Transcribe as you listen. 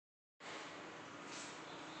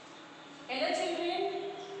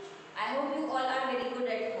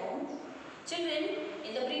Children,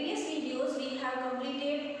 in the previous videos we have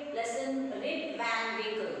completed lesson Rip Van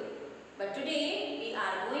Winkle. But today we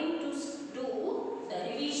are going to do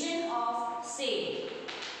the revision of say.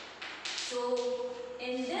 So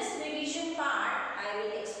in this revision part I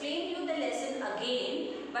will explain you the lesson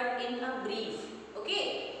again but in a brief.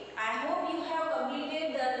 Okay. I hope you have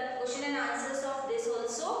completed the question and answers of this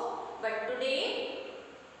also. But today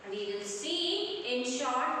we will see in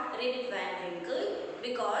short Rip Van Winkle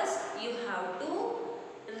because you have to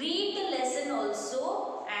read the lesson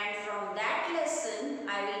also, and from that lesson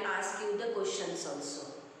I will ask you the questions also.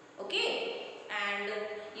 Okay, and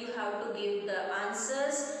you have to give the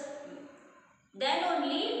answers. Then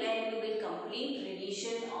only when you will complete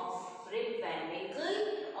revision of Rip Van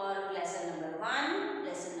Winkle or lesson number 1,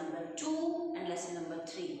 lesson number 2 and lesson number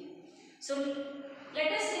 3. So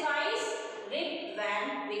let us revise Rip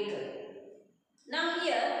Van Winkle. Now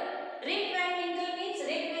here Rip Van Winkle means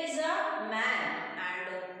Rip is a man,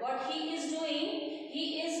 and what he is doing,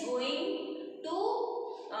 he is going to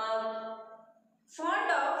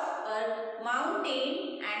fond of a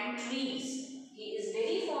mountain and trees. He is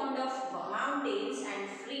very fond of mountains and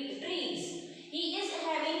trees. He is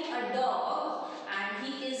having a dog and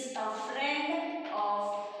he is a friend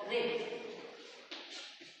of Rip.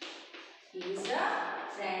 He is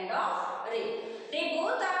a friend of Rip. They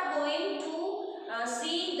both are going to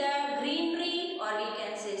see the greenery, or we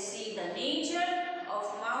can say see the nature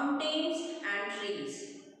of mountains and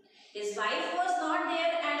trees. His wife was not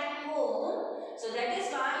there at home, so that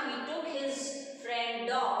is why he took his friend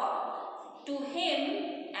dog to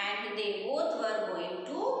him and they both were going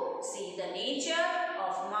to see the nature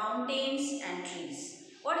of mountains and trees.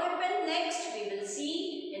 What happened next we will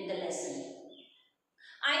see in the lesson.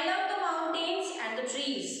 I love the mountains and the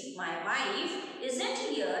trees. My wife isn't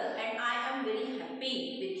here and I am very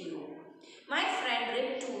happy with you. My friend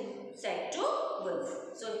Rip too said to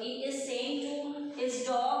Wolf. So he is saying to his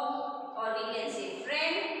dog, or we can say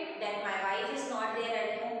friend, that my wife is not there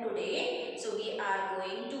at home today. So we are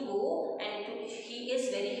going to go, and he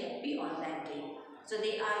is very happy on that day. So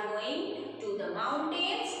they are going to the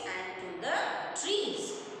mountains and to the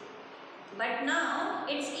trees. But now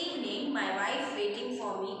it's evening, my wife waiting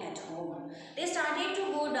for me at home. They started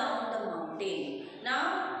to go down the mountain.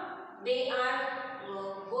 Now they are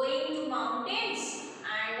going to mountains,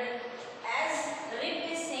 and as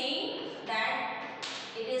Rip is saying that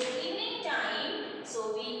it is evening time,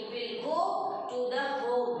 so we will go to the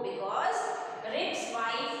home because Rip's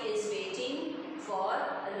wife is waiting for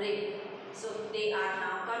Rip. So they are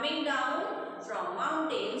now coming down from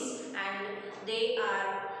mountains and they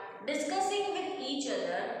are discussing with each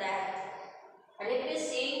other that Rip is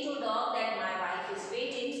saying to dog that my wife is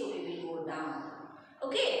waiting, so we will go down.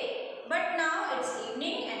 Okay, but now it's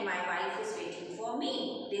evening and my wife is waiting for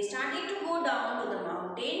me. They started to go down to the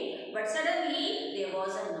mountain, but suddenly there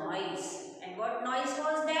was a noise. And what noise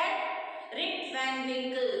was that? Rip Van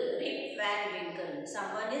Winkle, Rip Van Winkle.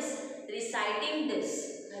 Someone is reciting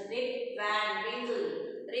this. Rip Van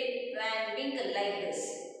Winkle, Rip Van Winkle, like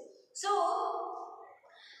this. So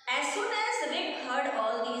as soon as Rip heard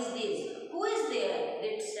all these things, who is there?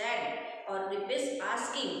 Rip said, or Rip is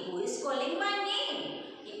asking, who is calling my name?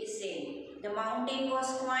 He is saying, the mountain was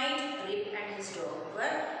quiet. Rip and his dog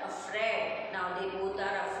were afraid. Now they both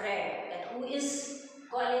are afraid that who is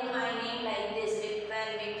calling my name like this? Rip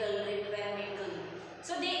Van Winkle, Rip Van Winkle.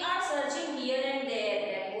 So they are searching here and there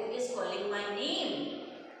that who is calling my name.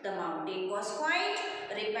 The mountain was quiet.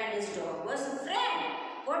 Rip and his dog was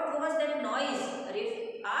afraid. What was that noise?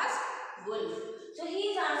 Rip asked Wolf. So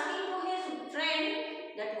he is asking to his friend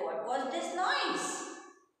that what was this noise?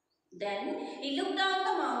 Then he looked down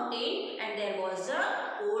the mountain and there was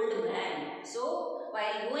an old man. So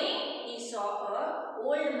while going he saw an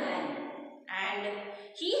old man and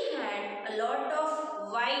he had a lot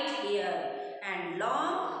of white hair and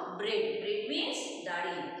long braid. Braid means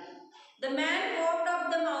dadi. The man walked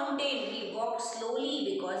up the mountain. He walked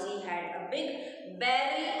slowly because he had a big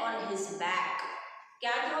barrel on his back.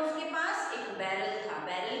 क्या था उसके पास? एक barrel था.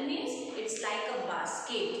 Barrel means it's like a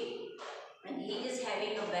basket. And he is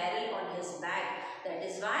having a barrel on his back. That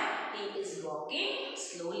is why he is walking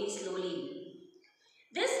slowly.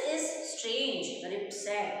 This is strange, Rip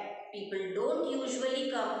said. People don't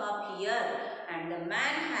usually come up here. And the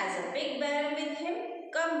man has a big barrel with him.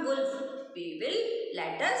 Come Wolf,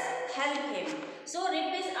 let us help him. So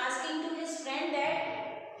Rip is asking to his friend that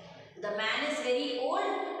the man is very old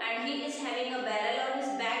and he is having a barrel on his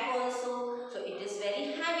back also. So it is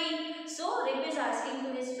very heavy. So Rip is asking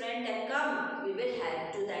to his friend that come, we will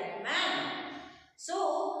help to that man.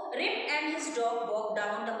 So Rip and his dog walked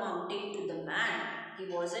down the mountain to the man.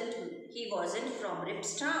 he wasn't from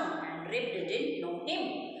Rip's town, and Rip didn't know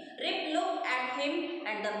him. Rip looked at him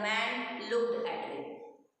and the man looked at Rip.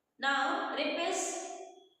 Now Rip is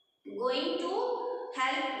going to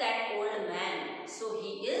help that old man. So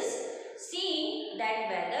he is seeing that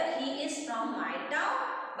whether he is from my town,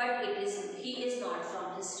 but he is not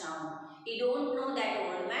from his town. He don't know that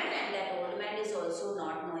old man, and that old man is also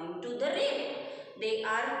not knowing to the Rip. They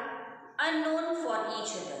are unknown for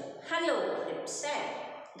each other. Hello, Rip said.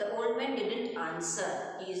 The old man didn't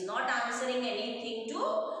answer. He is not answering anything to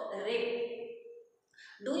Rip.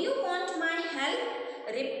 Do you want my help?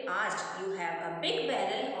 Rip asked. You have a big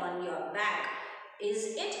barrel on your back.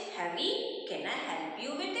 Is it heavy? Can I help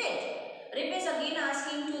you with it? Rip is again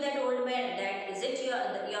asking to that old man that is it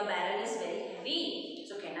your barrel is very heavy.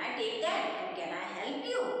 So can I take that and can I help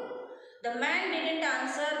you? The man didn't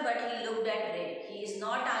answer, but he looked at Rip. He is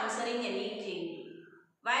not answering anything.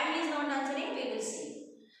 Why he is not answering? We will see.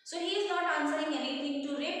 So he is not answering anything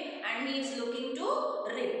to Rip and he is looking to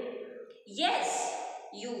Rip. Yes,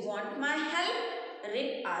 you want my help?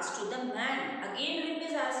 Rip asked to the man. Again Rip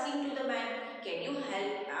is asking to the man, can you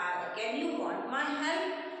help? Can you want my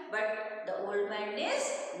help? But the old man is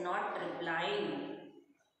not replying.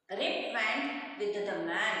 Rip went with the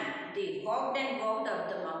man. They walked and walked up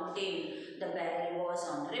the mountain. The barrel was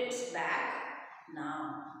on Rip's back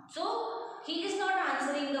now. So he is not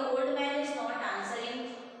answering. The old man is not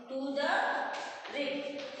answering to the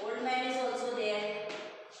Rip. Old man is also there.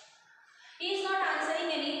 He is not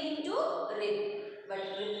answering anything to Rip. But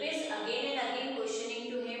Rip is again and again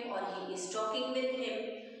questioning to him, or he is talking with him.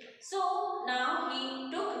 So now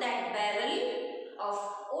he took that barrel of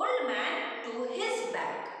old man to his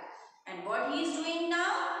back. And what he is doing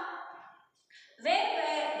now?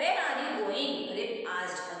 Where are you going? Rip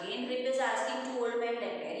asked. Again Rip is asking to old man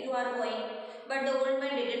that where you are going. But the old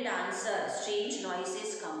man didn't answer. Strange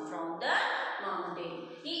noises come from the mountain.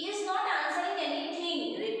 He is not answering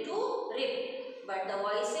anything to Rip. But the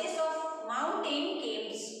voices of mountain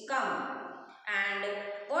come. And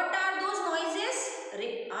what are those noises?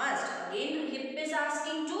 Rip asked. Again Rip is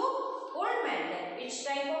asking to old man that which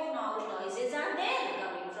type of noises are there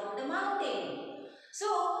coming from the mountain.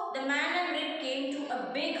 So the man and Rip came to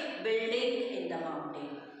a big building in the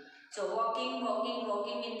mountain. So walking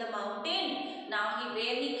in the mountain. Now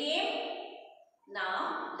where he came?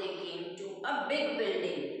 Now they came to a big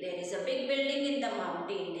building. There is a big building in the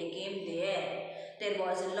mountain. They came there. There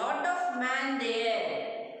was a lot of men there.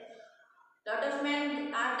 Lot of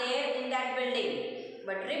men are there in that building.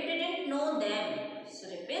 But Rip didn't know them. So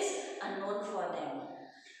Rip is unknown for them.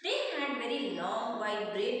 They had very long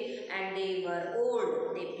white beard and they were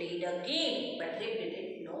old. They played a game, but Rip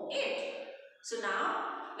didn't know it. So now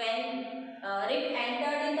when Rip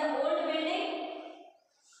entered in the old building,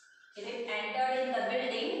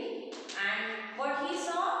 and what he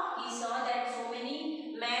saw that so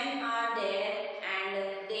many men are there and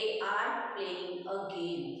they are playing a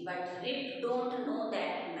game. But Rip don't know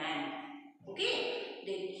that man. Okay,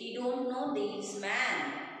 he don't know these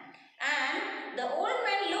men. And the old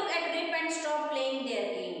man looked at Rip and stopped playing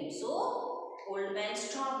their game. So old man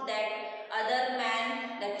stopped that other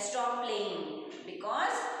man that stopped playing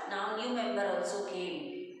because now new member also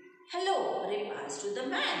came. Hello, Rip asked to the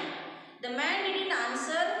man. The man didn't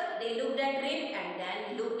answer. They looked at Rip and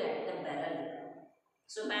then looked at the barrel.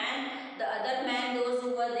 So the other man, those who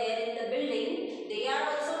were there in the building, they are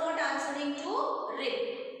also not answering to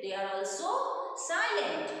Rip. They are also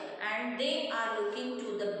silent and they are looking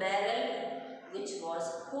to the barrel which was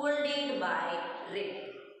holded by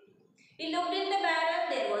Rip. He looked in the barrel.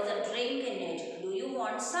 There was a drink in it. Do you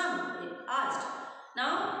want some? Rip asked.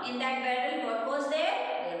 Now in that barrel what was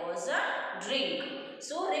there? There was a drink.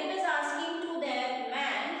 So Rip is asking to their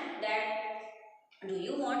man that do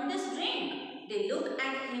you want this drink? They looked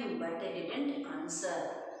at him but they didn't answer.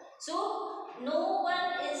 So no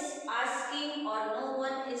one is asking or no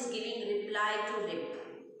one is giving reply to Rip.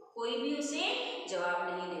 कोई भी उसे जवाब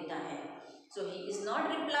नहीं देता है. So he is not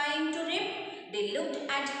replying to Rip. They looked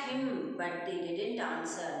at him but they didn't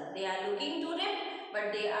answer. They are looking to Rip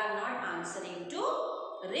but they are not answering to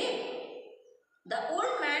Rip. The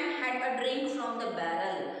old man had a drink from the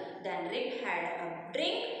barrel. Then Rip had a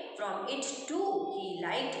drink from it too. He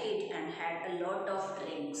liked it and had a lot of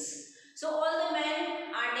drinks. So all the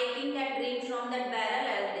men are taking that drink from that barrel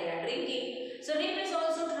and they are drinking. So Rip is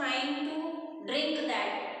also trying to drink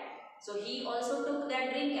that. So he also took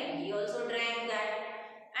that drink and he also drank that.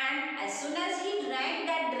 And as soon as he drank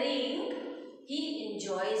that drink, he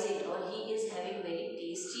enjoys it or he is having very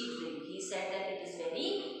tasty drink. He said that it is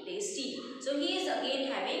very tasty. So he is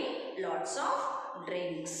again having lots of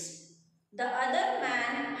drinks. The other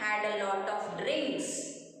man had a lot of drinks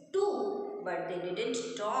too, but they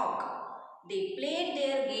didn't talk. They played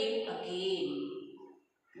their game again.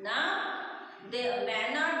 Now, the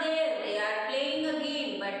men are there, they are playing a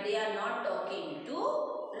game, but they are not talking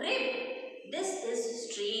to Rip. This is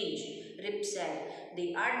strange, Rip said.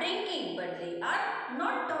 They are drinking, but they are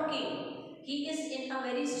not talking. He is in a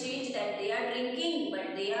very strange that they are drinking,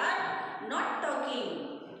 but they are not talking.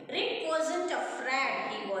 Rip wasn't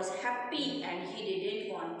afraid, he was happy and he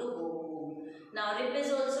didn't want to go home. Now Rip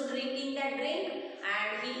is also drinking that drink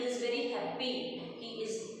and he is very happy.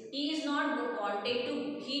 He is not wanting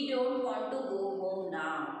to, he don't want to go home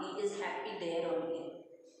now. He is happy there only.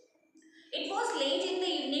 It was late in the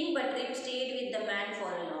evening but Rip stayed with the man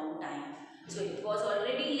for a long time. So it was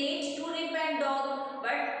already late to Rip and dog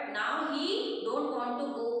but now he don't want to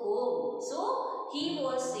go home. So he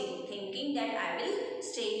was thinking that I will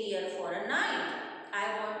stay here for a night.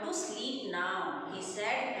 I want to sleep now, he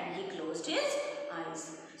said and he closed his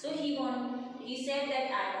eyes. So he said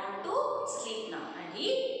that I want to sleep now and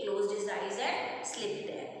he closed his eyes and slept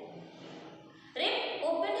there. Rip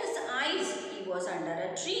opened his eyes. He was under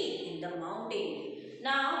a tree in the mountain.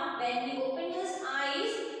 Now, when he opened his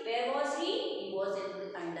eyes, where was he? He was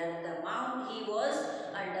under the mount. He was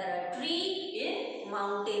under a tree in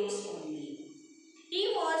mountains only.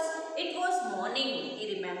 It was morning.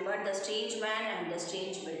 He remembered the strange man and the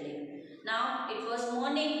strange building. Now, it was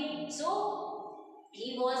morning. So,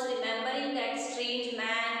 he was remembering that strange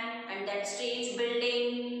man and that strange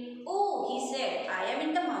building. Oh, he said, I am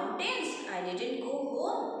in the mountains. I didn't go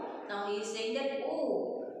home. Now he is saying that,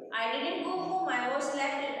 oh, I didn't go home. I was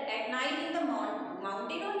left at night in the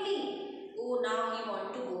mountain only. Oh, now he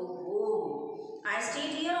want to go home. I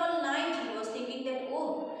stayed here all night. He was thinking that,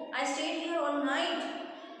 oh, I stayed here all night.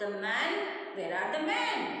 The man, where are the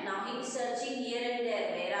men? Now he is searching here and there.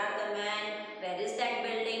 Where are the men? Where is that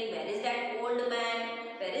building? Where is that old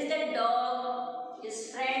man? Where is that dog? His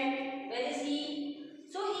friend? Where is he?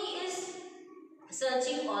 So he is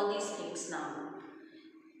searching all these things now.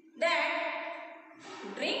 That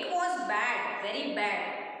drink was bad, very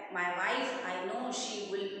bad. My wife, I know she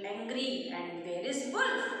will angry and where is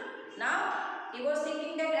Wolf? Now he was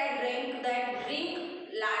thinking that I drank that drink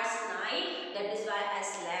last night, that is why I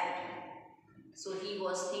slept. So he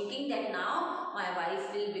was thinking that now my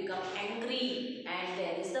wife will become angry and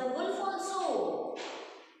there is the wolf also.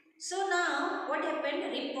 So now what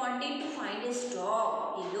happened? Rip wanted to find his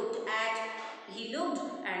dog. He looked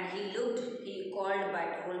and he looked. He called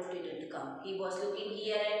but wolf didn't come. He was looking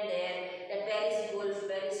here and there that where is wolf,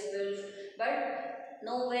 where is wolf, but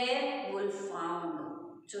nowhere wolf found.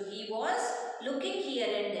 So he was looking here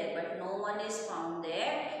and there but no one is found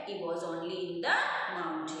there. He was only in the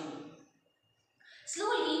mountain.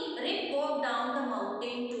 Slowly, Rip walked down the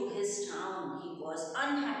mountain to his town. He was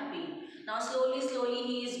unhappy. Now slowly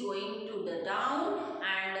he is going to the town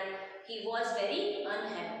and he was very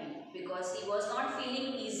unhappy because he was not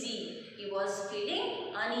feeling easy. He was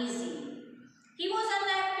feeling uneasy. He was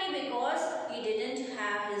unhappy because he didn't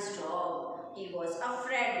have his dog. He was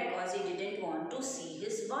afraid because he didn't want to see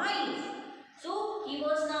his wife. So he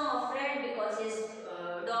was now afraid because his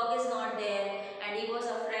dog is not there and he was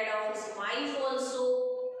afraid of his wife also.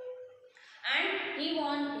 And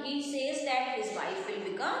he says that his wife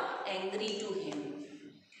will become angry to him.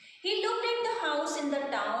 He looked at the house in the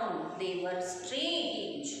town. They were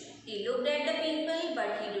strange. He looked at the people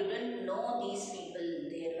but he didn't know these people.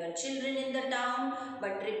 There were children in the town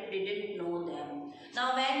but Rip didn't know them.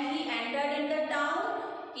 Now when he entered in the town,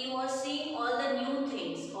 he was seeing all the new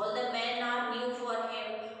things. All the men are new for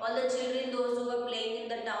him. All the children, those who were playing in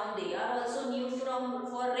the town, they are also new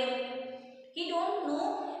for Rip. He don't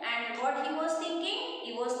know and what he was thinking?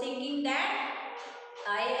 He was thinking that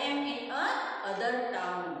I am in a other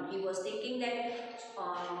town. He was thinking that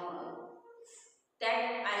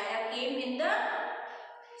I have came in the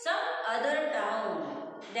some other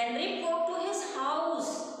town. Then Rip walked to his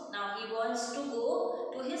house. Now he wants to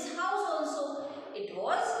go to his house also. It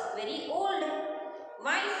was very old.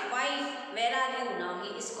 Wife, where are you? Now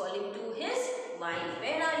he is calling to his wife.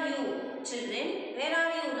 Where are you? Children, where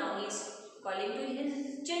are you? Now he is calling to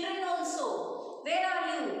his children also. Where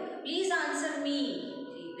are you? Please answer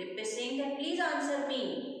me. Rip is saying that please answer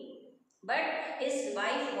me. But his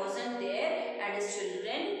wife wasn't there and his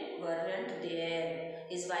children weren't there.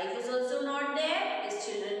 His wife is also not there. His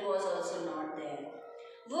children was also not there.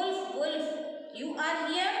 Wolf, you are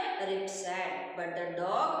here? Rip said. But the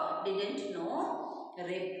dog didn't know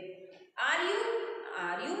Rip. Are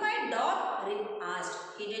you my dog? Rip asked.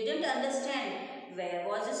 He didn't understand. Where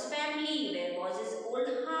was his family? Where was his old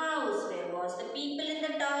house? Where was the people in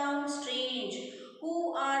the town? Strange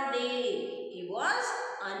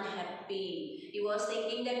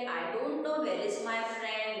that I don't know where is my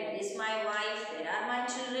friend, where is my wife, where are my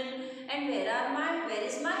children, and where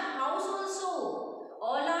is my house also.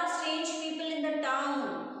 All are strange people in the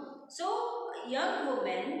town. So a young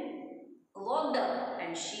woman walked up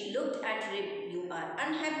and she looked at Rip. You are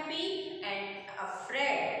unhappy and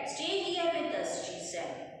afraid. Stay here with us, she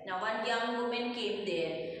said. Now one young woman came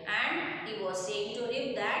there and he was saying to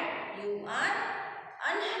Rip that you are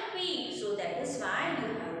unhappy. So that is why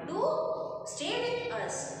you have to stay with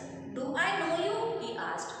us. Do I know you? He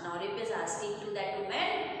asked. Now Rip is asking to that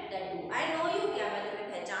woman that do I know you? क्या मैं तुम्हें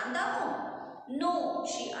पहचानता हूँ? No,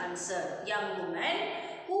 she answered. Young woman,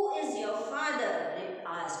 who is your father? Rip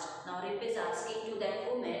asked. Now Rip is asking to that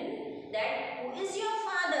woman that who is your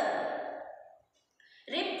father?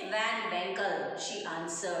 Rip Van Winkle, she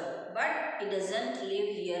answered, but he doesn't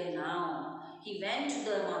live here now. He went to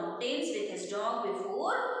the mountains with his dog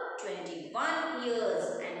before 21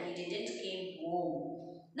 years and he didn't came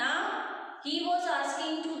home. Now he was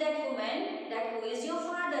asking to that woman that who is your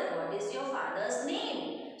father? What is your father's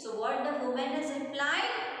name? So what the woman has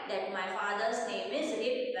replied? That my father's name is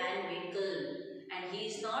Rip Van Winkle and he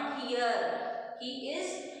is not here. He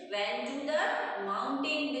went to the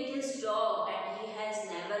mountain with his dog and he has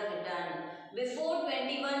never returned. Before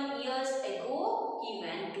 21 years ago, he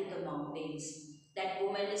went to the mountains. That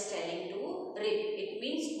woman is telling to Rip. It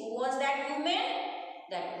means who was that woman?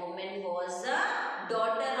 That woman was the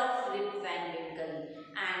daughter of Rip Van Winkle.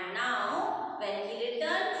 And now, when he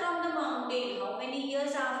returned from the mountain, how many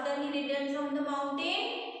years after he returned from the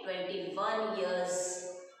mountain? 21 years.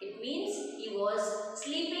 It means he was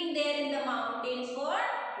sleeping there in the mountain for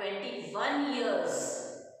 21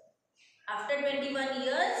 years. After 21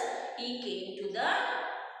 years, he came to the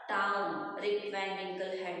town. Rip Van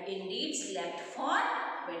Winkle had indeed slept for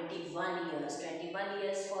 21 years. 21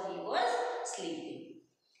 years for he was sleeping.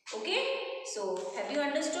 Okay, so have you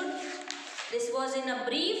understood? This was in a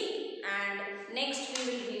brief and next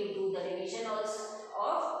we will do the revision also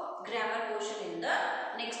of grammar portion in the